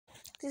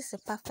This is a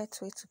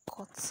perfect way to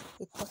cut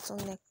a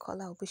turtleneck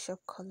collar or bishop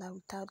collar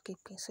without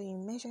gaping. So you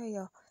measure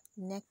your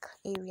neck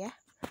area.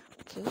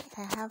 Okay,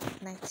 I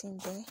have 19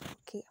 there.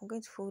 Okay, I'm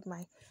going to fold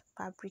my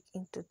fabric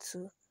into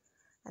 2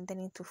 and then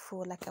into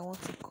 4 like I want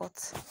to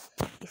cut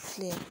a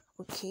flare,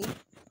 okay,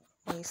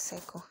 or a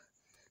circle.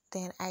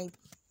 Then I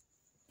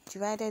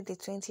divided the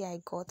 20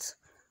 I got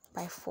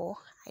by 4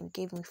 and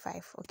gave me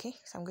 5. Okay,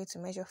 so I'm going to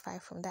measure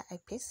 5 from that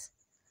eyepiece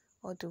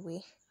all the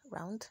way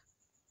round.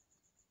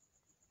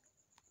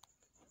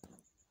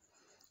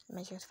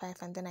 Measured 5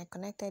 and then I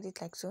connected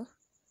it like so.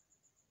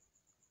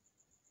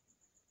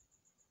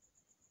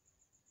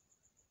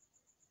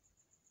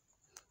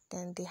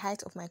 Then the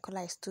height of my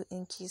collar is 2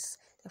 inches.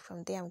 Then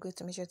from there I'm going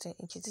to measure 2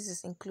 inches. This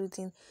is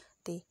including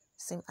the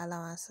seam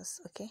allowances.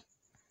 Okay,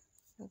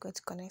 I'm going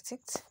to connect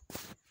it,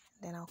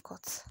 then I'll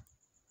cut.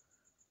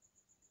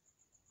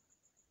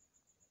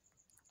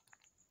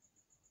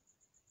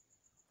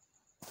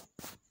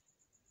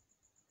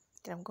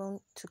 Then I'm going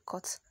to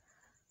cut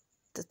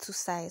the 2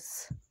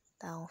 sides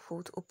that I'll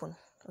fold open.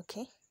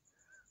 Okay,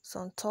 so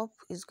on top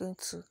is going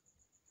to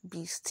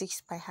be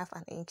stitched by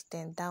 1/2 inch,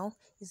 then down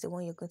is the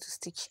one you're going to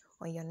stitch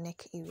on your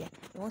neck area.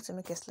 You want to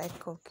make a slight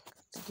curve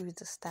to give it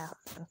the style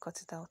and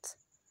cut it out.